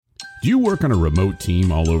Do you work on a remote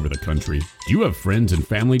team all over the country? Do you have friends and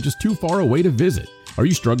family just too far away to visit? Are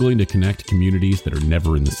you struggling to connect communities that are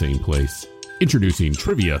never in the same place? Introducing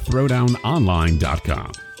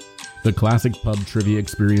TriviaThrowdownOnline.com. The classic pub trivia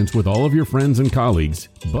experience with all of your friends and colleagues,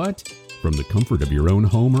 but from the comfort of your own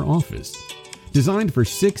home or office. Designed for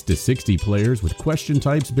 6 to 60 players with question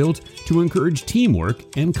types built to encourage teamwork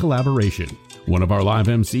and collaboration. One of our live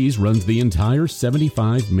MCs runs the entire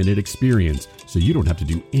 75-minute experience, so you don't have to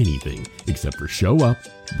do anything except for show up,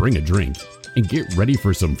 bring a drink, and get ready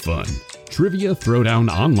for some fun.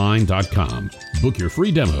 TriviaThrowdownOnline.com. Book your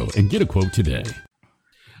free demo and get a quote today.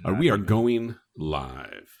 We are going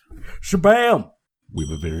live. Shabam! We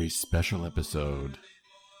have a very special episode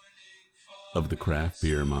of the Craft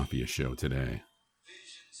Beer Mafia Show today.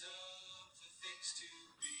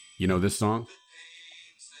 You know this song?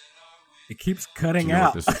 It keeps cutting You know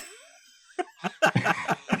out. what this-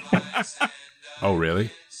 Oh, really?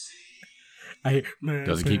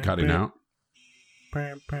 Does it keep cutting out?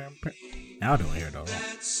 Now I don't hear it all.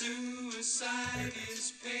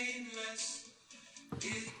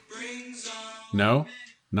 No?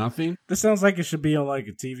 Nothing? This sounds like it should be on like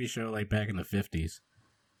a TV show like back in the 50s.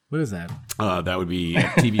 What is that? That would be a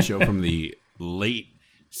TV show from the late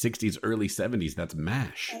 60s, early 70s. That's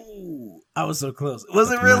MASH. Ooh, I was so close. Was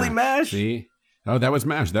it really MASH? See? Oh, that was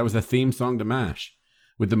MASH. That was the theme song to MASH.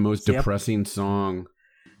 With the most depressing song.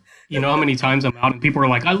 You know how many times I'm out and people are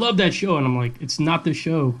like, I love that show. And I'm like, it's not the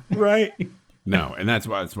show. Right. No, and that's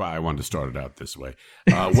why I wanted to start it out this way.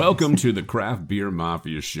 Welcome to the Craft Beer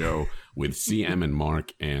Mafia Show with CM and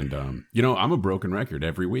Mark. And, I'm a broken record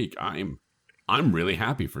every week. I'm really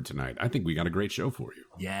happy for tonight. I think we got a great show for you.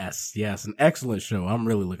 Yes, an excellent show. I'm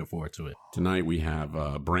really looking forward to it. Tonight we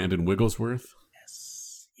have Brandon Wigglesworth.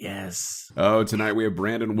 Yes. Oh, tonight we have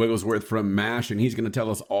Brandon Wigglesworth from MASH, and he's going to tell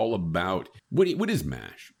us all about what is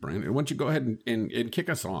MASH, Brandon. Why don't you go ahead and kick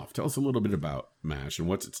us off? Tell us a little bit about MASH and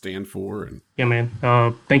what's it stand for. And Yeah, man.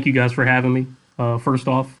 Thank you guys for having me. First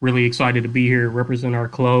off, really excited to be here, represent our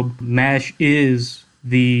club. MASH is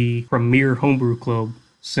the premier homebrew club,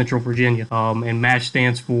 Central Virginia. And MASH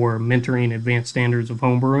stands for Mentoring Advanced Standards of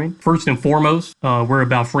Homebrewing. First and foremost, we're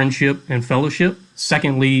about friendship and fellowship.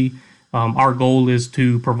 Secondly, our goal is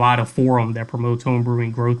to provide a forum that promotes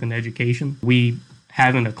homebrewing growth and education. We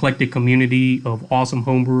have an eclectic community of awesome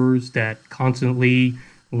homebrewers that constantly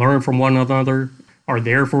learn from one another, are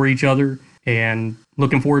there for each other, and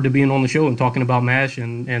looking forward to being on the show and talking about MASH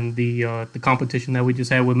and the competition that we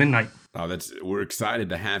just had with Midnight. We're excited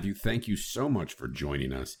to have you. Thank you so much for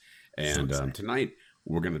joining us. And tonight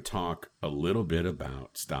we're going to talk a little bit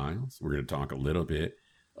about styles. We're going to talk a little bit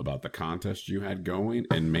about the contest you had going,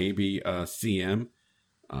 and maybe CM.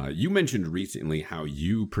 You mentioned recently how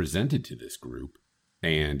you presented to this group,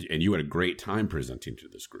 and you had a great time presenting to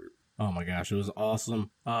this group. Oh my gosh, it was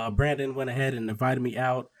awesome. Brandon went ahead and invited me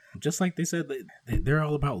out. Just like they said, they're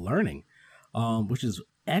all about learning, which is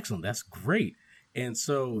excellent. That's great. And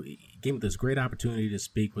so he gave me this great opportunity to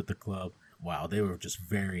speak with the club. Wow, they were just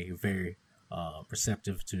very, very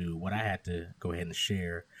receptive to what I had to go ahead and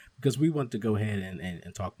share, because we want to go ahead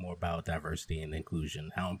and talk more about diversity and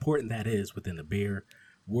inclusion, how important that is within the beer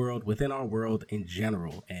world, within our world in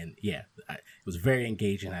general. And yeah, it was very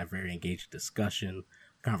engaging. I had very engaging discussion,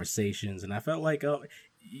 conversations, and I felt like, like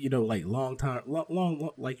you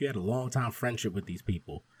had a long time friendship with these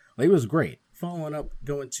people. Like, it was great. Following up,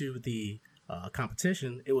 going to the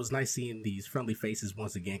competition, it was nice seeing these friendly faces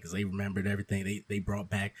once again, because they remembered everything. They brought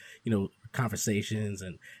back, conversations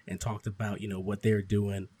and talked about, what they're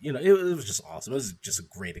doing. It was just awesome. It was just a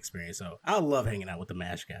great experience. So I love hanging out with the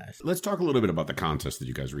MASH guys. Let's talk a little bit about the contest that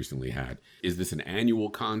you guys recently had. Is this an annual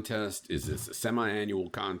contest? Is this a semi-annual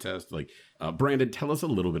contest? Brandon, tell us a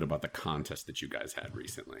little bit about the contest that you guys had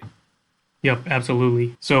recently. Yep,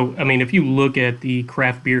 absolutely. So, if you look at the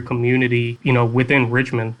craft beer community, within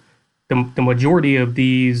Richmond, the majority of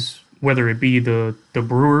these, whether it be the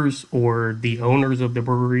brewers or the owners of the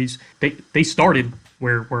breweries, they started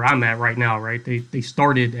where I'm at right now, right? They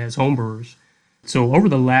started as homebrewers. So over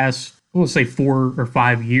the last, I want to say 4 or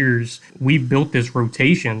 5 years, we've built this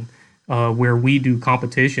rotation where we do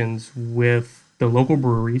competitions with the local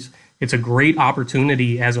breweries. It's a great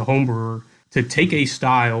opportunity as a homebrewer to take a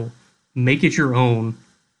style, make it your own,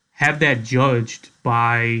 have that judged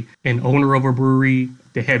by an owner of a brewery,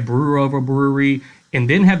 the head brewer of a brewery, and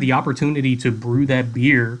then have the opportunity to brew that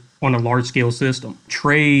beer on a large scale system.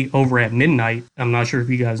 Trey over at Midnight, I'm not sure if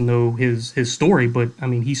you guys know his story, but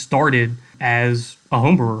he started as a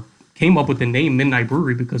homebrewer, came up with the name Midnight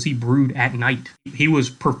Brewery because he brewed at night. He was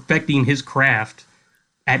perfecting his craft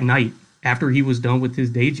at night after he was done with his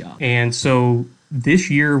day job. And so this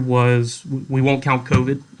year was, we won't count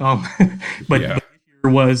COVID, but Yeah.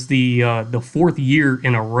 was the fourth year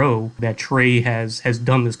in a row that Trey has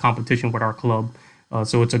done this competition with our club.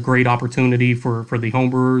 So it's a great opportunity for the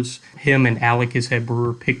homebrewers. Him and Alec, his head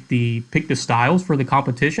brewer, pick the styles for the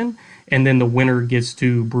competition, and then the winner gets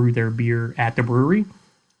to brew their beer at the brewery.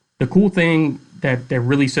 The cool thing that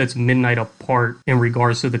really sets Midnight apart in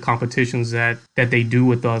regards to the competitions that they do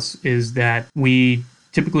with us is that we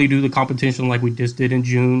typically do the competition like we just did in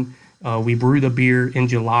June. We brew the beer in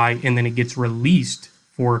July, and then it gets released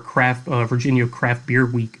for Virginia Craft Beer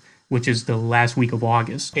Week, which is the last week of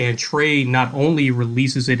August. And Trey not only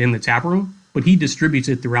releases it in the tap room, but he distributes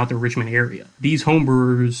it throughout the Richmond area. These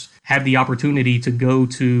homebrewers have the opportunity to go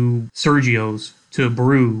to Sergio's, to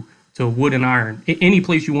Brew, to Wood and Iron, any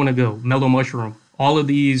place you want to go, Mellow Mushroom, all of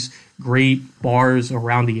these great bars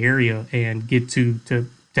around the area, and get to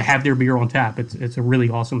have their beer on tap. It's a really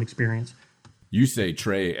awesome experience. You say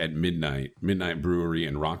Trey at Midnight Brewery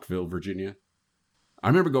in Rockville, Virginia. I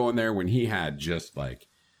remember going there when he had just like,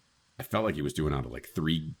 I felt like he was doing out of like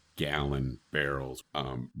 3-gallon barrels.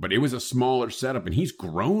 But it was a smaller setup, and he's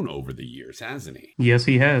grown over the years, hasn't he? Yes,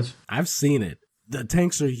 he has. I've seen it. The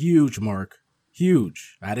tanks are huge, Mark.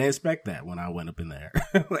 Huge. I didn't expect that when I went up in there.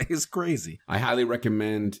 Like, it's crazy. I highly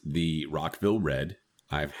recommend the Rockville Red.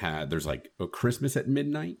 There's like a Christmas at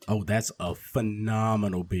Midnight. Oh, that's a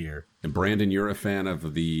phenomenal beer. And Brandon, you're a fan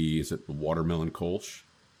of is it the Watermelon Kolsch?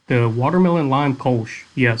 The Watermelon Lime Kolsch,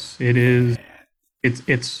 yes, it is.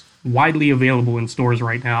 It's widely available in stores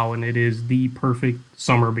right now, and it is the perfect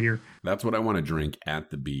summer beer. That's what I want to drink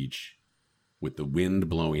at the beach with the wind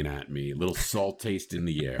blowing at me, a little salt taste in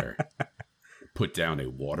the air. Put down a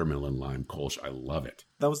Watermelon Lime Kolsch. I love it.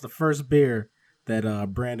 That was the first beer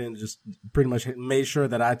that Brandon just pretty much made sure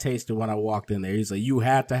that I tasted when I walked in there. He's like, you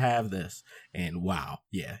had to have this. And wow,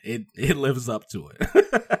 yeah, it lives up to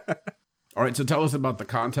it. All right, so tell us about the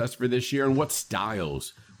contest for this year and what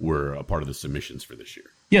styles were a part of the submissions for this year.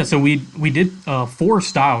 Yeah, so we did 4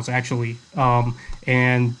 styles, actually.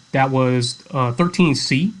 And that was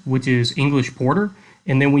 13C, which is English Porter.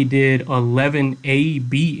 And then we did 11A,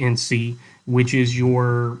 B, and C, which is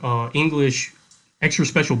your English extra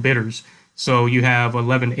special bitters. So you have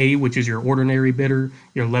 11A, which is your ordinary bitter,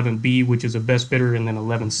 your 11B, which is a best bitter, and then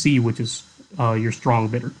 11C, which is your strong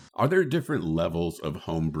bitter. Are there different levels of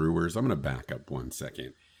home brewers? I'm going to back up 1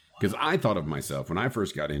 second. Because I thought of myself, when I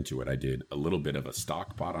first got into it, I did a little bit of a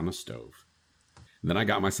stock pot on a stove. Then I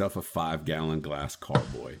got myself a 5-gallon glass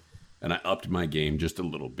carboy. And I upped my game just a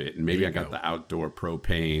little bit. And maybe I got the outdoor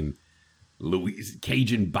propane Louise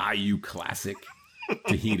Cajun Bayou Classic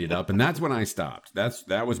to heat it up. And that's when I stopped.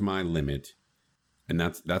 That was my limit. And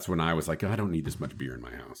that's when I was like, I don't need this much beer in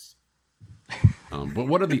my house. But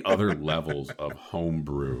what are the other levels of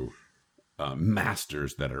homebrew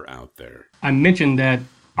masters that are out there? I mentioned that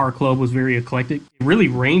our club was very eclectic. It really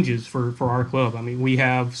ranges for our club. I mean, we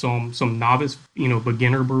have some novice,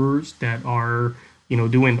 beginner brewers that are,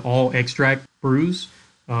 doing all extract brews.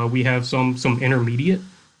 We have some intermediate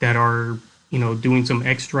that are, doing some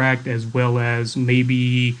extract, as well as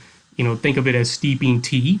maybe, think of it as steeping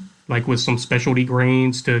tea, like with some specialty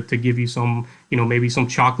grains to give you some, maybe some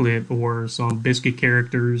chocolate or some biscuit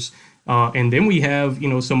characters. And then we have,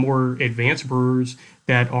 some more advanced brewers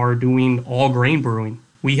that are doing all grain brewing.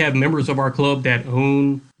 We have members of our club that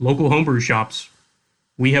own local homebrew shops.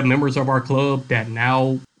 We have members of our club that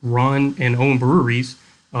now run and own breweries.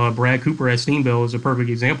 Brad Cooper at Steambill is a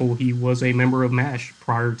perfect example. He was a member of MASH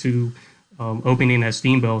prior to opening at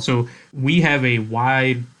Steambill. So we have a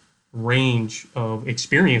wide range of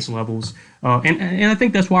experience levels. And I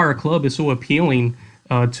think that's why our club is so appealing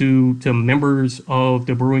to members of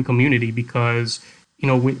the brewing community, because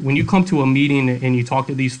when you come to a meeting and you talk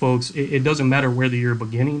to these folks, it doesn't matter whether you're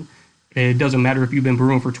beginning. It doesn't matter if you've been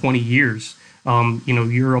brewing for 20 years.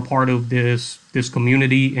 You're a part of this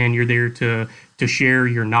community, and you're there to share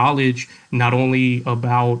your knowledge, not only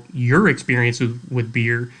about your experiences with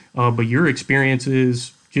beer, but your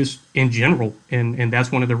experiences just in general. And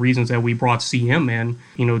that's one of the reasons that we brought CM in,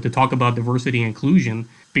 to talk about diversity and inclusion,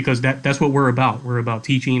 because that's what we're about. We're about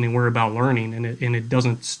teaching, and we're about learning, and it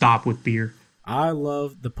doesn't stop with beer. I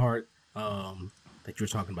love the part that you're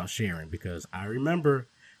talking about sharing, because I remember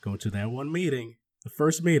going to that one meeting, the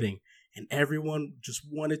first meeting, and everyone just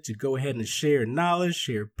wanted to go ahead and share knowledge,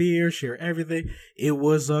 share beer, share everything. It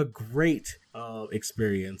was a great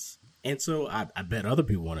experience. And so I bet other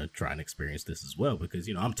people want to try and experience this as well, because,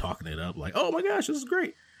 I'm talking it up like, oh my gosh, this is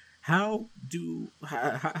great. How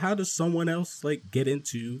does someone else get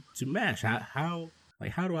into MASH? How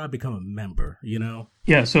do I become a member,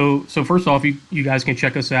 Yeah, so first off, you guys can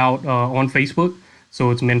check us out on Facebook. So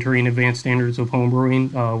it's Mentoring Advanced Standards of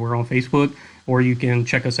Homebrewing. We're on Facebook, or you can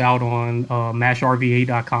check us out on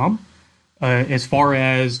mashrva.com. As far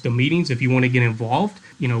as the meetings, if you want to get involved,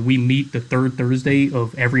 we meet the third Thursday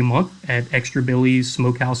of every month at Extra Billy's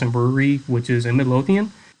Smokehouse and Brewery, which is in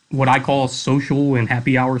Midlothian. What I call social and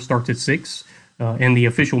happy hour starts at 6, and the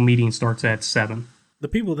official meeting starts at 7. The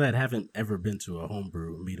people that haven't ever been to a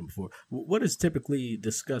homebrew meeting before, what is typically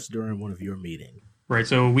discussed during one of your meetings? Right,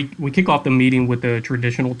 so we kick off the meeting with a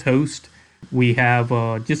traditional toast. We have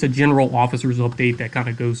just a general officer's update that kind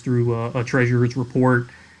of goes through a treasurer's report,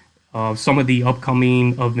 some of the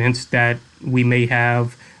upcoming events that we may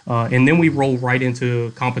have, and then we roll right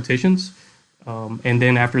into competitions. And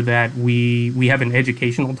then after that, we have an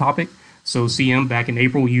educational topic. So CM, back in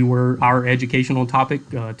April, you were our educational topic,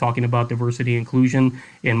 talking about diversity and inclusion.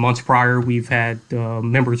 In months prior, we've had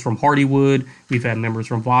members from Hardywood, we've had members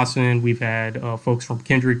from Vossen, we've had folks from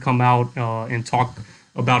Kindred come out and talk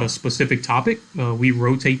about a specific topic. We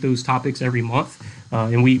rotate those topics every month,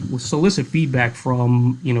 and we solicit feedback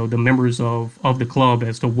from the members of the club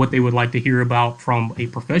as to what they would like to hear about from a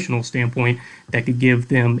professional standpoint that could give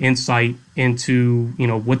them insight into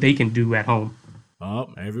what they can do at home.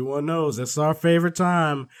 Oh, everyone knows that's our favorite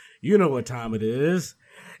time. You know what time it is.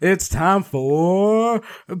 It's time for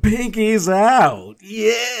Pinkies Out.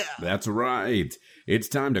 Yeah. That's right. It's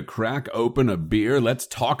time to crack open a beer. Let's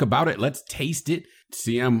talk about it. Let's taste it.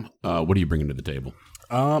 CM, what are you bringing to the table?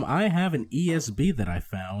 I have an ESB that I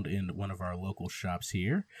found in one of our local shops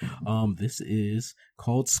here. This is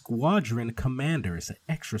called Squadron Commander. It's an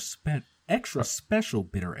extra special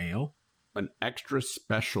bitter ale. An extra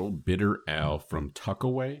special bitter ale from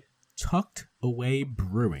Tuckaway? Tucked Away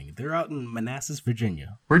Brewing. They're out in Manassas,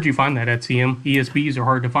 Virginia. Where'd you find that at, CM? ESBs are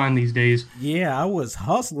hard to find these days. Yeah, I was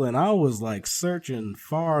hustling. I was searching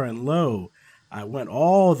far and low. I went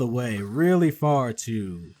all the way, really far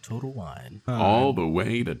to Total Wine. All the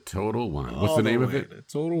way to Total Wine. What's the name of it?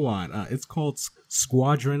 Total Wine. It's called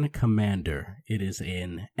Squadron Commander. It is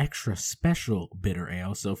an extra special bitter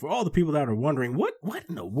ale. So for all the people that are wondering, what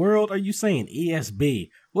in the world are you saying? ESB.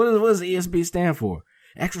 What does ESB stand for?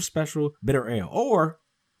 Extra special bitter ale, or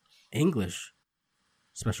English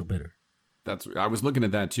special bitter. I was looking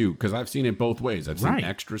at that too, because I've seen it both ways. I've seen Right.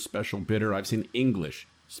 extra special bitter. I've seen English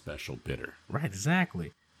special bitter. Right,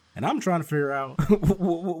 exactly. And I'm trying to figure out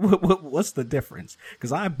what's the difference,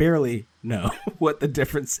 because I barely know what the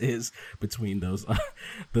difference is between those.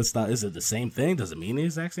 The style. Is it the same thing? Does it mean the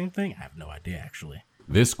exact same thing? I have no idea, actually.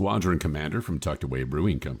 This Squadron Commander from Tucked Away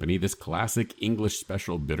Brewing Company, this classic English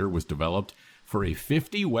special bitter was developed for a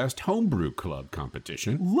 50 West Homebrew Club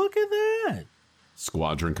competition. Look at that.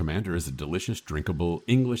 Squadron Commander is a delicious, drinkable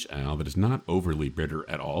English ale that is not overly bitter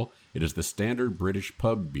at all. It is the standard British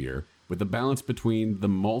pub beer with a balance between the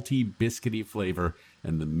malty, biscuity flavor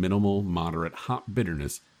and the minimal, moderate hop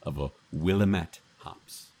bitterness of a Willamette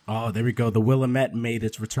hops. Oh, there we go. The Willamette made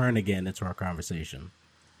its return again into our conversation.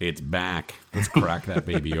 It's back. Let's crack that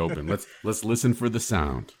baby open. Let's listen for the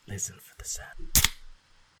sound. Listen for the sound.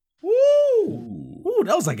 Woo! Ooh,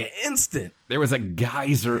 that was like an instant. There was a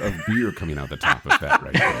geyser of beer coming out the top of that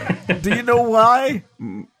right there. Do you know why?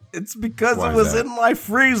 It's because Why it is was that? in my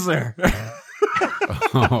freezer.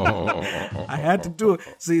 Oh. I had to do it.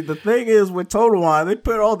 See, the thing is with Total Wine, they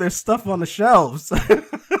put all their stuff on the shelves.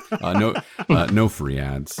 No free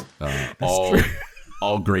ads.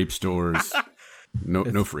 All grape stores.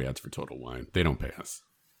 No free ads for Total Wine. They don't pay us.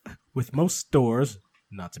 With most stores,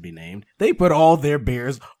 not to be named, they put all their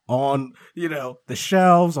beers on, the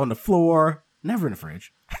shelves, on the floor, never in the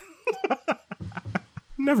fridge.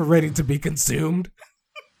 Never ready to be consumed.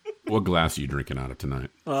 What glass are you drinking out of tonight?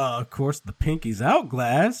 Of course, the Pinkies Out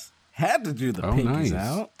glass. Had to do the Pinkies nice.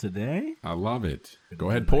 Out today. I love it. Go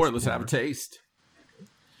ahead, pour it. Let's have a taste.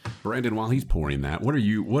 Brandon, while he's pouring that, what are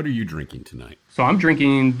you drinking tonight? So I'm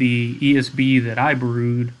drinking the ESB that I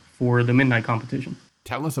brewed for the Midnight competition.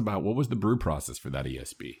 Tell us about what was the brew process for that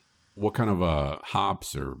ESB? What kind of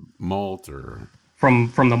hops or malt or?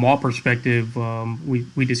 From the malt perspective,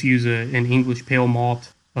 we just use an English pale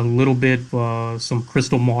malt, a little bit some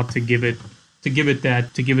crystal malt to give it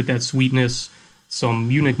that sweetness, some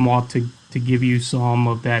Munich malt to give you some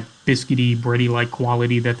of that biscuity, bready like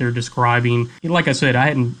quality that they're describing. And like I said, I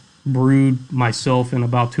hadn't brewed myself in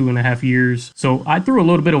about 2.5 years, so I threw a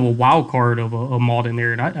little bit of a wild card of a malt in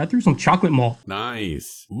there, and I threw some chocolate malt.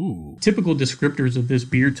 Nice. Ooh. Typical descriptors of this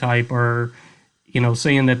beer type are,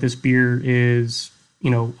 saying that this beer is,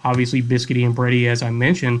 obviously biscuity and bready, as I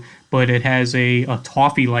mentioned, but it has a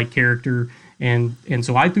toffee-like character, and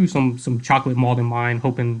so I threw some chocolate malt in mine,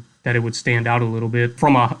 hoping that it would stand out a little bit.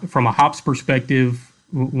 From a hops perspective,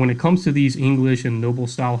 when it comes to these English and noble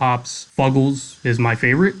style hops, Fuggles is my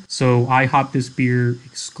favorite. So I hop this beer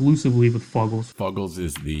exclusively with Fuggles. Fuggles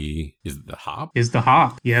is the hop? Is the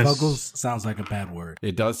hop, yes. Fuggles sounds like a bad word.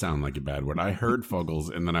 It does sound like a bad word. I heard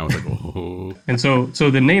Fuggles and then I was like, oh. And so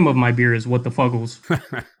the name of my beer is What the Fuggles.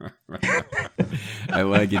 I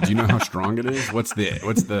like it. Do you know how strong it is? What's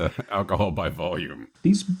the alcohol by volume?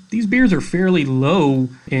 These beers are fairly low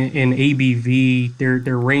in ABV.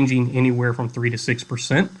 They're ranging anywhere from 3 to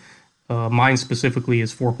 6%. Mine specifically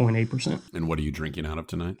is 4.8%. And what are you drinking out of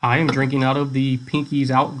tonight? I am drinking out of the Pinky's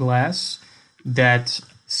Out glass that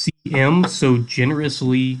CM so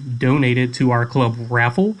generously donated to our club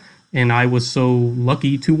raffle, and I was so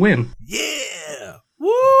lucky to win. Yeah!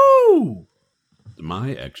 Woo!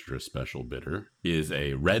 My extra special bitter is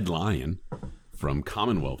a Red Lion from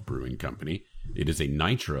Commonwealth Brewing Company. It is a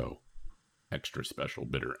nitro extra special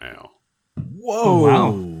bitter ale. Whoa! Oh,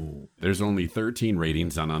 wow. There's only 13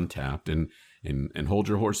 ratings on Untapped, and hold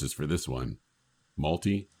your horses for this one.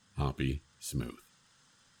 Malty, hoppy, smooth.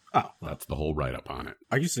 Oh, that's the whole write-up on it.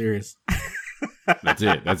 Are you serious? That's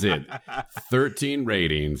it. 13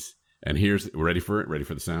 ratings, and we're ready for it? Ready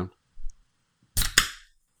for the sound?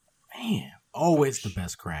 Man, always the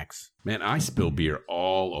best cracks. Man, I spill beer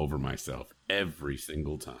all over myself every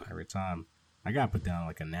single time. Every time. I gotta put down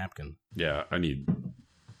like a napkin. Yeah, I need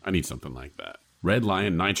something like that. Red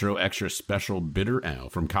Lion Nitro Extra Special Bitter Ale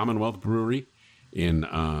from Commonwealth Brewery in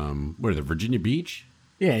Virginia Beach?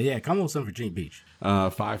 Yeah, Commonwealth in Virginia Beach.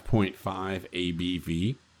 5.5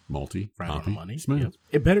 ABV, malty, Right on the hoppy, money. smooth. Yep.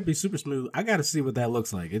 It better be super smooth. I gotta see what that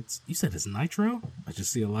looks like. You said it's nitro? I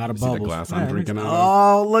just see a lot of See the bubbles. glass I'm drinking out of?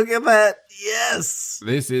 Oh, look at that! Yes.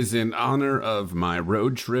 This is in honor of my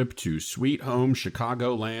road trip to Sweet Home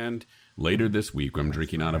Chicagoland later this week. I'm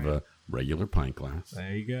drinking out of a regular pint glass.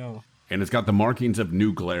 There you go. And it's got the markings of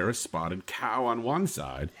New Glarus Spotted Cow on one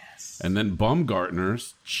side, and then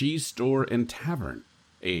Baumgartner's Cheese Store and Tavern,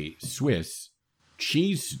 a Swiss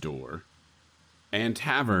cheese store and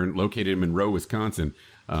tavern located in Monroe, Wisconsin,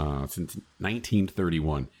 since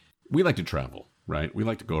 1931. We like to travel, right? We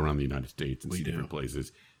like to go around the United States and see different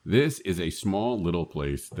places. This is a small little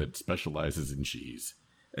place that specializes in cheese,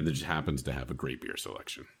 and that just happens to have a great beer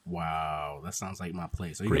selection. Wow, that sounds like my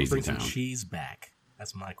place. Are you Crazy gonna bring town. some cheese back?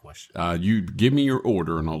 That's my question. You give me your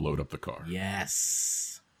order, and I'll load up the car.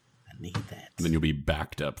 Yes, I need that. And then you'll be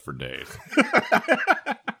backed up for days.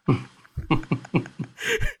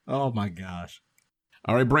 Oh my gosh.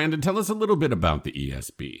 All right, Brandon, tell us a little bit about the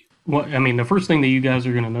ESB. Well, I mean, the first thing that you guys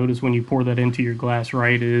are going to notice when you pour that into your glass,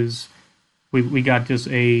 right, is we got just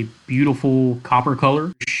a beautiful copper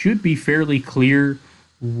color. Should be fairly clear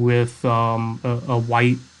with a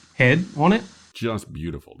white head on it. Just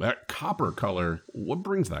beautiful. That copper color, what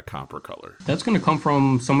brings that copper color? That's going to come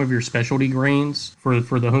from some of your specialty grains for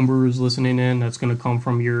the homebrewers listening in. That's going to come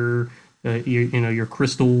from your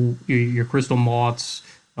crystal malts.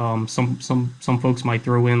 Some folks might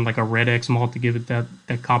throw in like a Red X malt to give it that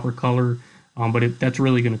copper color, but that's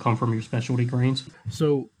really going to come from your specialty grains.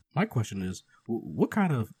 So my question is, what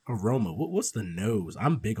kind of aroma? What's the nose?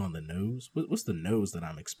 I'm big on the nose. What's the nose that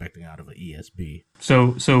I'm expecting out of an ESB?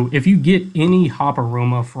 So if you get any hop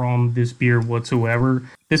aroma from this beer whatsoever,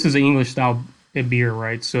 this is an English style beer,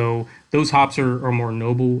 right? So those hops are more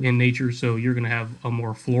noble in nature. So you're going to have a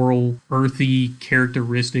more floral, earthy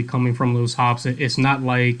characteristic coming from those hops. It's not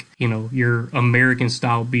like, your American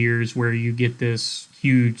style beers where you get this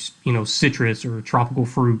huge, citrus or tropical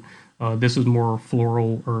fruit. This is more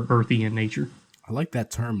floral or earthy in nature. I like that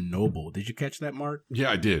term noble. Did you catch that, Mark?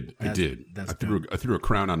 Yeah, I did. I threw a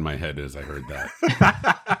crown on my head as I heard that.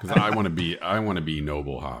 Because I want to be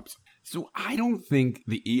noble hops. So I don't think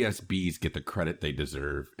the ESBs get the credit they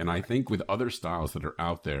deserve. And I think with other styles that are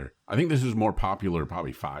out there, I think this was more popular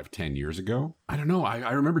probably 5-10 years ago. I don't know.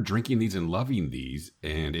 I remember drinking these and loving these.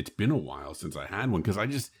 And it's been a while since I had one because I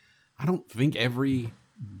don't think every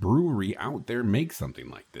brewery out there makes something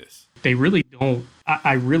like this. They really don't.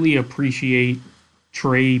 I really appreciate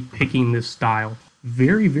Trey picking this style.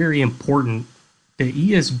 Very, very important. The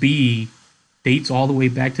ESB dates all the way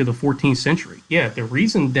back to the 14th century. Yeah, the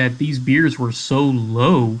reason that these beers were so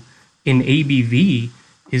low in ABV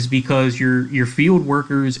is because your field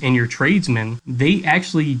workers and your tradesmen, they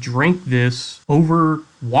actually drank this over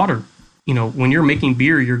water. When you're making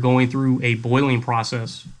beer, you're going through a boiling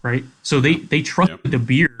process, right? So they trusted the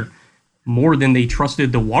beer more than they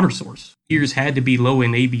trusted the water source. Beers had to be low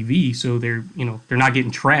in ABV, so they're not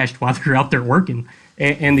getting trashed while they're out there working.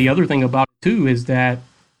 And the other thing about it too is that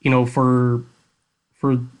for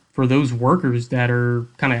those workers that are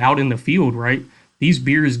kind of out in the field, right? These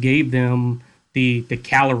beers gave them the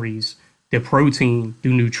calories, the protein, the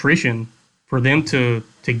nutrition for them to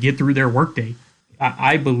get through their workday.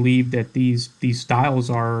 I believe that these styles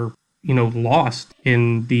are, lost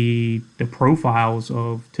in the profiles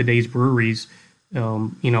of today's breweries.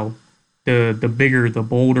 The bigger, the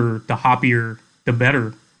bolder, the hoppier, the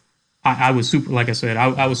better. I was super, like I said,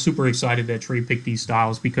 I was super excited that Trey picked these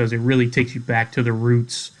styles because it really takes you back to the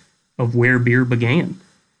roots of where beer began.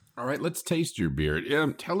 All right, let's taste your beer.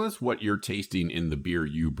 Tell us what you're tasting in the beer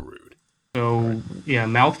you brewed. So, yeah,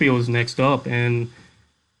 mouthfeel is next up, and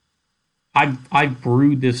I've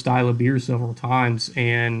brewed this style of beer several times,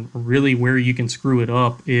 and really where you can screw it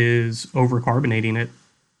up is over-carbonating it.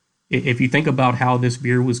 If you think about how this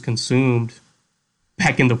beer was consumed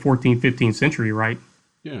back in the 14th, 15th century, right?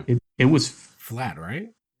 Yeah. It was flat,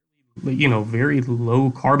 right? Very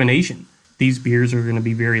low carbonation. These beers are going to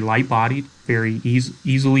be very light-bodied, very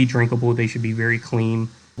easily drinkable. They should be very clean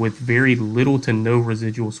with very little to no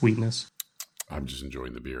residual sweetness. I'm just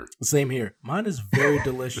enjoying the beer. Same here. Mine is very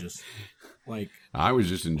delicious. I was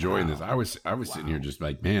just enjoying this. I was sitting here just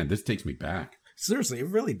like, man, this takes me back. Seriously, it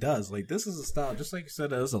really does. This is a style, just like you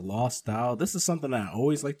said, it was a lost style. This is something that I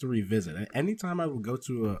always like to revisit. Anytime I would go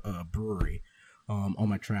to a brewery on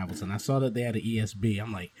my travels, and I saw that they had an ESB,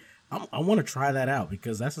 I'm like, I want to try that out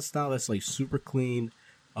because that's a style that's super clean.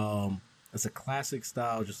 It's a classic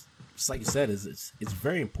style. Just like you said, it's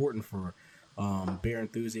very important for beer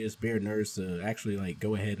enthusiasts, beer nerds to actually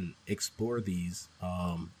go ahead and explore these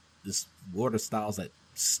what are styles that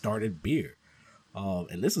started beer.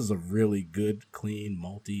 And this is a really good, clean,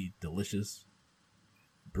 malty, delicious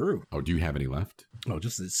brew. Oh, do you have any left? Oh,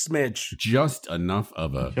 just a smidge. Just enough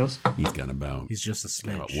of a. He's just a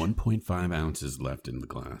smidge. About 1.5 ounces left in the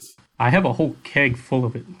glass. I have a whole keg full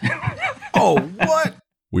of it. Oh, what?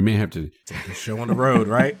 We may have to take this show on the road,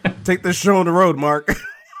 right? Take this show on the road, Mark.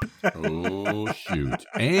 Oh, shoot.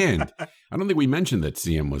 And I don't think we mentioned that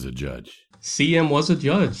CM was a judge. CM was a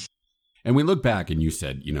judge. And we look back and you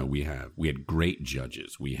said, we had great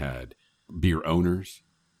judges. We had beer owners.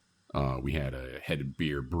 We had a head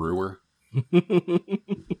beer brewer.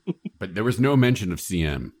 But there was no mention of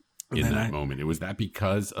CM in that moment. Was that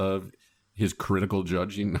because of his critical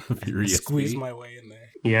judging of your ESP? Squeezed my way in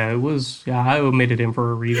there. Yeah, it was. Yeah, I omitted him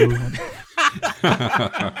for a reason.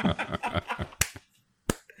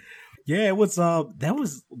 Yeah, it was. That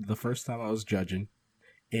was the first time I was judging,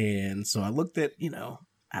 and so I looked at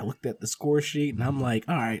the score sheet, and I'm like,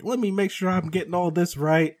 all right, let me make sure I'm getting all this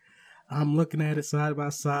right. I'm looking at it side by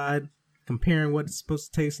side, comparing what it's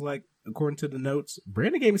supposed to taste like according to the notes.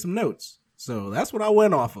 Brandon gave me some notes, so that's what I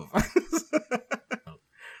went off of.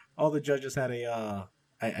 All the judges had I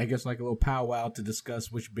guess a little powwow to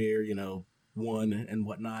discuss which beer, won and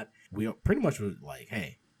whatnot. We pretty much were like,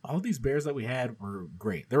 hey, all these beers that we had were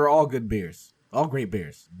great. They were all good beers, all great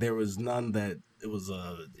beers. There was none that it was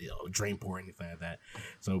a drain pour or anything like that.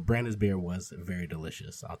 So Brandon's beer was very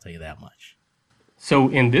delicious. I'll tell you that much. So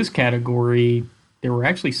in this category, there were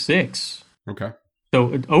actually 6. Okay.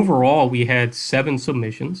 So overall, we had 7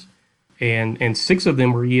 submissions, and 6 of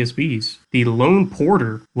them were ESBs. The Lone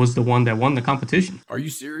Porter was the one that won the competition. Are you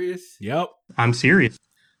serious? Yep. I'm serious.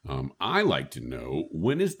 I like to know,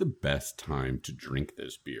 when is the best time to drink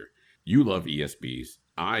this beer? You love ESBs.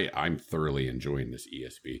 I'm thoroughly enjoying this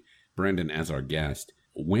ESB. Brendan, as our guest,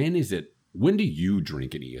 when do you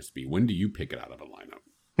drink an ESB? When do you pick it out of a lineup?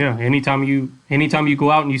 Yeah, anytime you go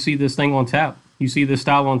out and you see this thing on tap, you see this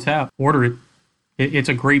style on tap, order it. It's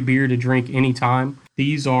a great beer to drink anytime.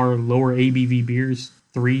 These are lower ABV beers,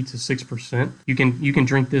 3 to 6%. You can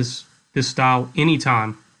drink this style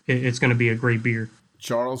anytime. It's going to be a great beer.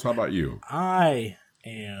 Charles, how about you? I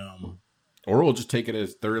am. Or we'll just take it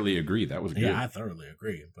as thoroughly agree. That was good. Yeah, I thoroughly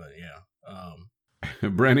agree. But yeah.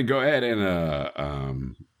 Brandon, go ahead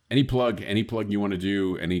and any plug you want to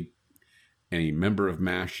do, any member of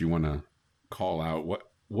MASH you want to call out.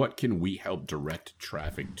 What can we help direct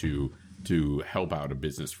traffic to help out a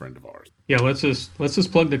business friend of ours? Yeah, let's just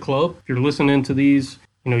plug the club. If you're listening to these,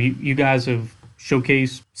 you guys have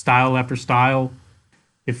showcased style after style.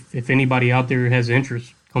 If anybody out there has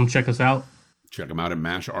interest, come check us out. Check them out at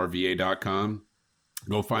mashrva.com.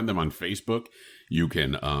 Go find them on Facebook. You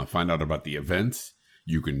can find out about the events.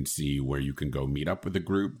 You can see where you can go meet up with the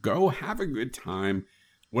group. Go have a good time.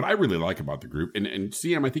 What I really like about the group, and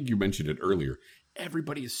CM, I think you mentioned it earlier,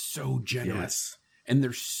 everybody is so generous. Yes. And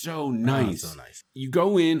they're so nice. So nice. You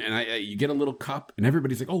go in and you get a little cup, and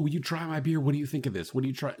everybody's like, "Oh, will you try my beer? What do you think of this? What do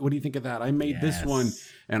you think of that? I made this one,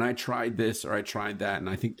 and I tried this, or I tried that." And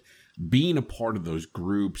I think being a part of those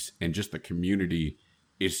groups and just the community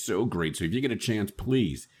is so great. So if you get a chance,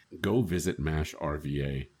 please go visit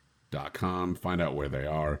mashrva.com, find out where they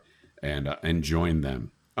are. and join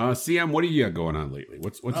them. CM, what do you got going on lately?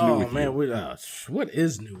 What's new with you? What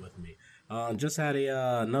is new with me? Just had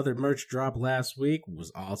another merch drop last week. It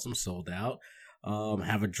was awesome, sold out.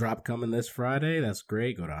 Have a drop coming this Friday. That's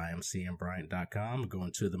great. Go to imcmbryant.com.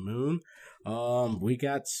 Going to the moon. We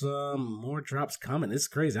got some more drops coming. It's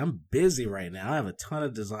crazy. I'm busy right now. I have a ton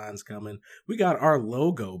of designs coming. We got our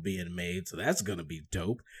logo being made, so that's gonna be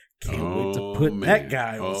dope. Can't wait to put that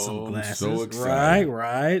guy on some glasses. So excited.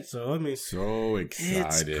 Right. So so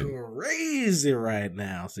excited. It's crazy right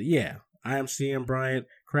now. So yeah, I am CM Bryant,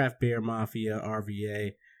 Craft Beer Mafia,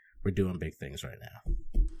 RVA. We're doing big things right now.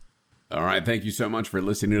 All right. Thank you so much for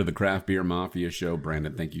listening to the Craft Beer Mafia show.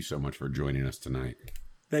 Brandon, thank you so much for joining us tonight.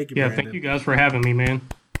 Thank you, Brandon. Brandon. Thank you guys for having me, man.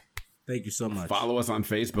 Thank you so much. Follow us on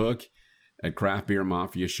Facebook at Craft Beer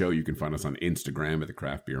Mafia Show. You can find us on Instagram at the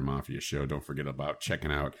Craft Beer Mafia Show. Don't forget about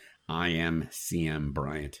checking out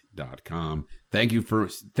imcmbryant.com. Thank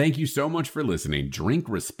you so much for listening. Drink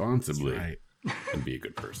responsibly. That's right. And be a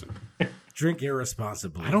good person. Drink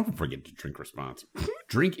irresponsibly. I don't forget to drink responsibly.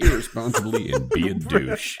 Drink irresponsibly and be a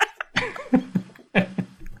douche.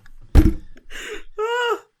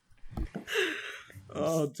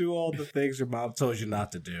 Oh, do all the things your mom told you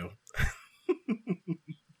not to do.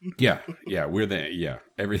 Yeah,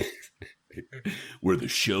 everything. We're the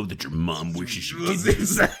show that your mom wishes you did.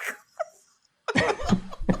 Exactly.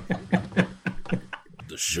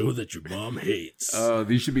 The show that your mom hates.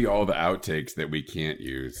 These should be all the outtakes that we can't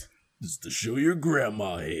use. It's the show your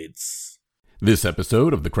grandma hates. This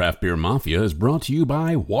episode of the Craft Beer Mafia is brought to you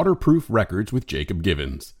by Waterproof Records with Jacob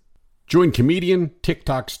Givens. Join comedian,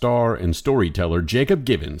 TikTok star, and storyteller Jacob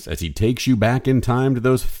Givens as he takes you back in time to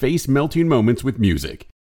those face-melting moments with music.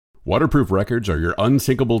 Waterproof Records are your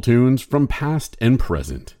unsinkable tunes from past and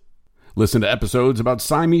present. Listen to episodes about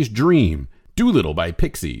Siamese Dream, Doolittle by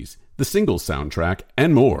Pixies, the Singles soundtrack,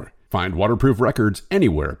 and more. Find Waterproof Records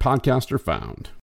anywhere podcasts are found.